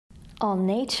All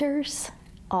natures,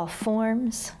 all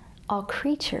forms, all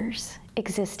creatures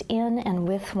exist in and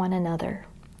with one another.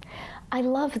 I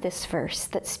love this verse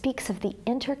that speaks of the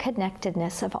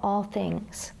interconnectedness of all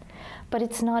things, but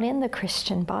it's not in the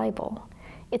Christian Bible.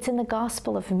 It's in the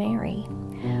Gospel of Mary,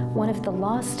 one of the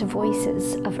lost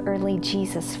voices of early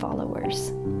Jesus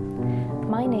followers.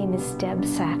 My name is Deb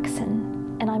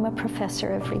Saxon, and I'm a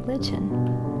professor of religion.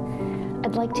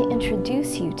 I'd like to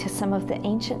introduce you to some of the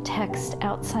ancient texts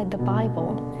outside the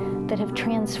Bible that have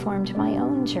transformed my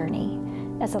own journey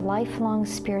as a lifelong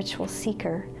spiritual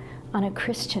seeker on a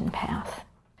Christian path.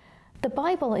 The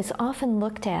Bible is often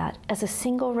looked at as a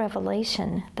single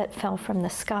revelation that fell from the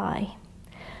sky,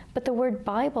 but the word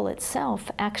Bible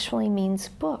itself actually means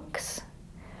books.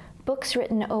 Books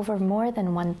written over more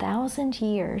than 1,000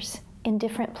 years in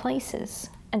different places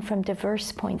and from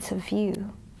diverse points of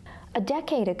view. A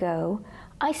decade ago,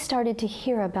 I started to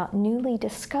hear about newly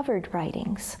discovered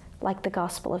writings like the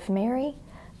Gospel of Mary,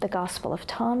 the Gospel of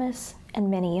Thomas,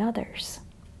 and many others.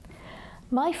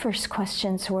 My first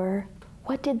questions were,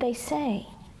 what did they say,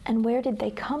 and where did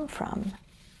they come from?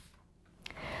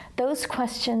 Those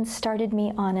questions started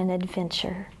me on an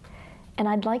adventure, and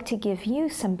I'd like to give you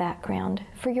some background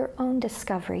for your own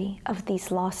discovery of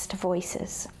these lost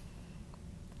voices.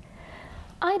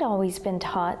 I'd always been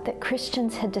taught that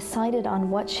Christians had decided on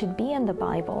what should be in the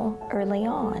Bible early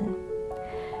on.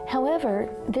 However,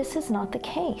 this is not the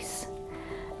case.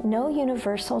 No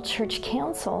universal church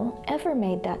council ever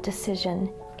made that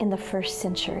decision in the first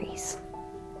centuries.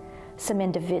 Some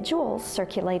individuals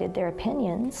circulated their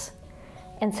opinions,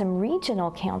 and some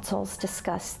regional councils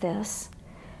discussed this,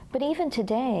 but even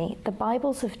today, the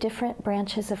Bibles of different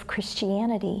branches of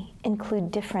Christianity include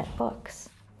different books.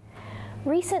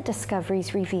 Recent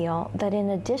discoveries reveal that in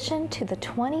addition to the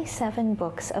 27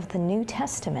 books of the New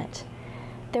Testament,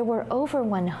 there were over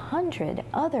 100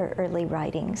 other early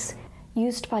writings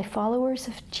used by followers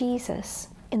of Jesus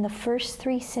in the first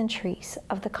 3 centuries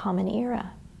of the Common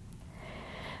Era.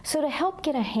 So to help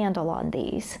get a handle on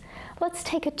these, let's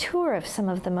take a tour of some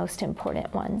of the most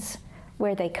important ones,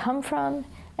 where they come from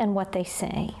and what they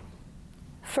say.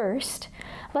 First,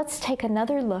 let's take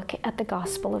another look at the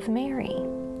Gospel of Mary.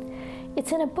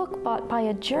 It's in a book bought by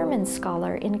a German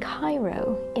scholar in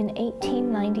Cairo in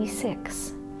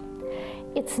 1896.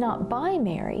 It's not by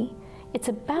Mary, it's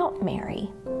about Mary.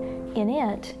 In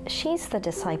it, she's the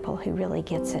disciple who really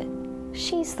gets it.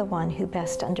 She's the one who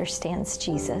best understands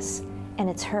Jesus, and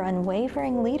it's her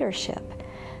unwavering leadership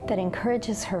that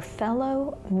encourages her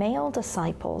fellow male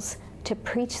disciples to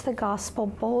preach the gospel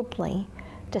boldly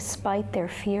despite their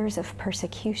fears of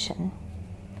persecution.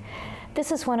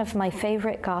 This is one of my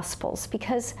favorite gospels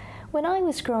because when I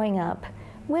was growing up,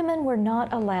 women were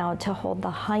not allowed to hold the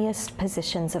highest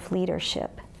positions of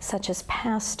leadership, such as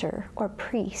pastor or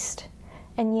priest.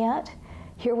 And yet,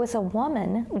 here was a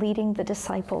woman leading the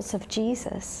disciples of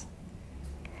Jesus.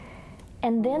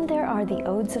 And then there are the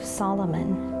Odes of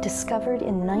Solomon, discovered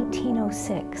in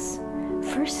 1906,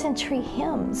 first-century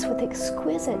hymns with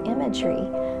exquisite imagery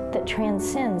that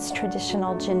transcends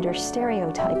traditional gender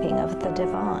stereotyping of the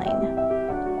divine.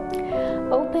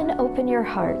 Open your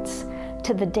hearts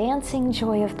to the dancing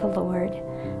joy of the Lord,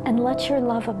 and let your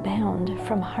love abound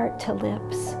from heart to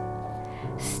lips.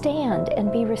 Stand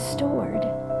and be restored,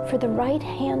 for the right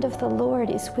hand of the Lord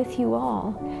is with you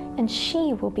all, and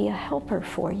she will be a helper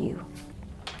for you.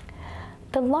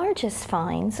 The largest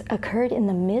finds occurred in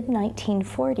the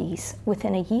mid-1940s,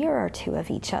 within a year or two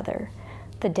of each other.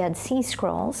 The Dead Sea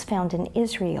Scrolls found in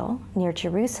Israel, near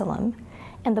Jerusalem,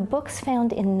 and the books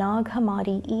found in Nag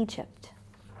Hammadi, Egypt.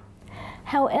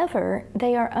 However,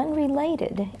 they are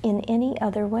unrelated in any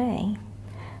other way.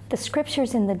 The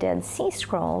scriptures in the Dead Sea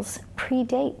Scrolls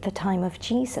predate the time of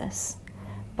Jesus,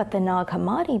 but the Nag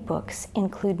Hammadi books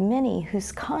include many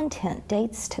whose content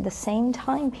dates to the same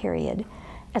time period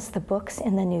as the books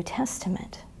in the New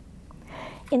Testament.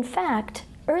 In fact,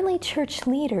 early church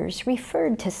leaders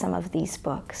referred to some of these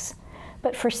books,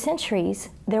 but for centuries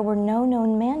there were no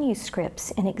known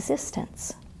manuscripts in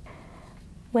existence.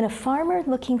 When a farmer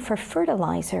looking for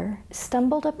fertilizer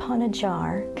stumbled upon a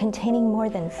jar containing more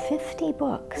than 50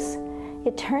 books,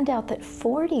 it turned out that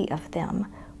 40 of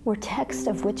them were texts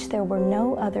of which there were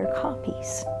no other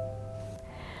copies.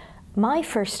 My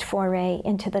first foray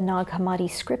into the Nag Hammadi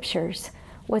scriptures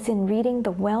was in reading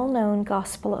the well-known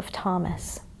Gospel of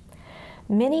Thomas.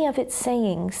 Many of its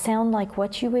sayings sound like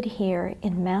what you would hear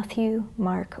in Matthew,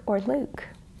 Mark, or Luke.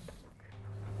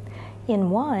 In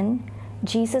one,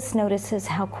 Jesus notices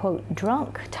how, quote,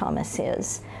 drunk Thomas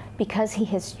is because he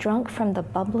has drunk from the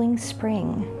bubbling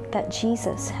spring that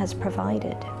Jesus has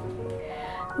provided.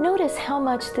 Notice how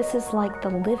much this is like the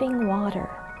living water,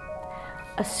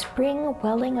 a spring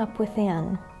welling up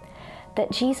within,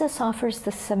 that Jesus offers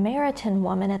the Samaritan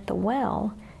woman at the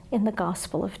well in the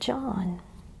Gospel of John.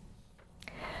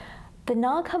 The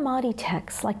Nag Hammadi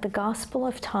texts, like the Gospel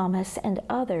of Thomas and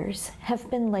others, have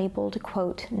been labeled,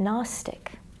 quote,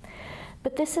 Gnostic.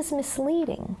 But this is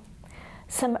misleading.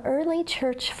 Some early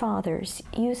church fathers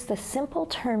used the simple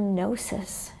term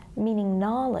gnosis, meaning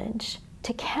knowledge,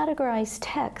 to categorize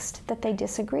text that they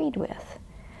disagreed with.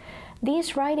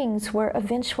 These writings were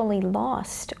eventually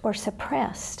lost or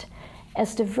suppressed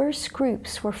as diverse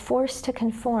groups were forced to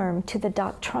conform to the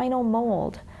doctrinal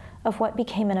mold of what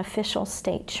became an official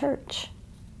state church.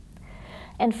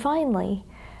 And finally,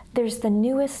 there's the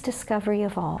newest discovery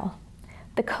of all,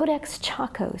 the Codex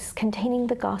Chacos containing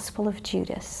the Gospel of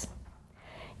Judas.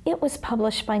 It was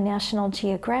published by National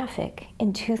Geographic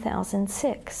in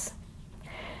 2006.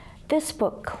 This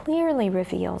book clearly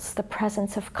reveals the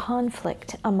presence of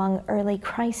conflict among early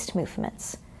Christ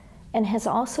movements and has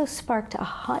also sparked a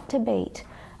hot debate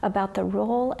about the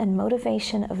role and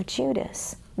motivation of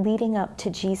Judas leading up to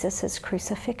Jesus'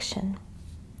 crucifixion.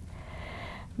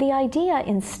 The idea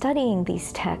in studying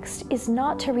these texts is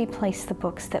not to replace the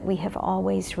books that we have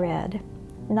always read,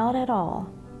 not at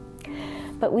all.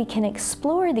 But we can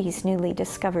explore these newly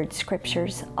discovered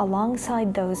scriptures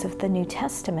alongside those of the New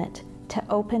Testament to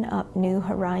open up new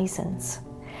horizons.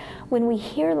 When we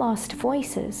hear lost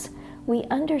voices, we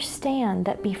understand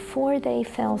that before they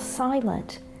fell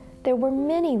silent, there were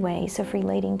many ways of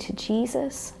relating to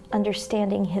Jesus,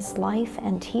 understanding his life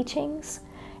and teachings,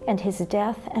 and his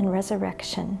death and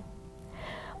resurrection.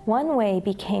 One way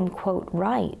became, quote,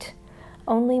 right,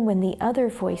 only when the other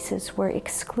voices were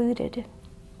excluded.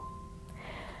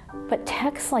 But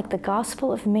texts like the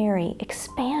Gospel of Mary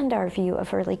expand our view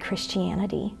of early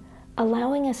Christianity,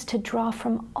 allowing us to draw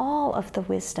from all of the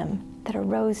wisdom that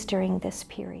arose during this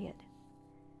period.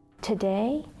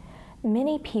 Today,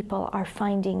 many people are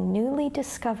finding newly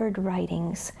discovered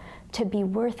writings to be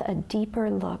worth a deeper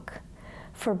look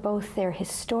for both their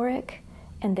historic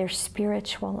and their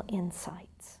spiritual insight.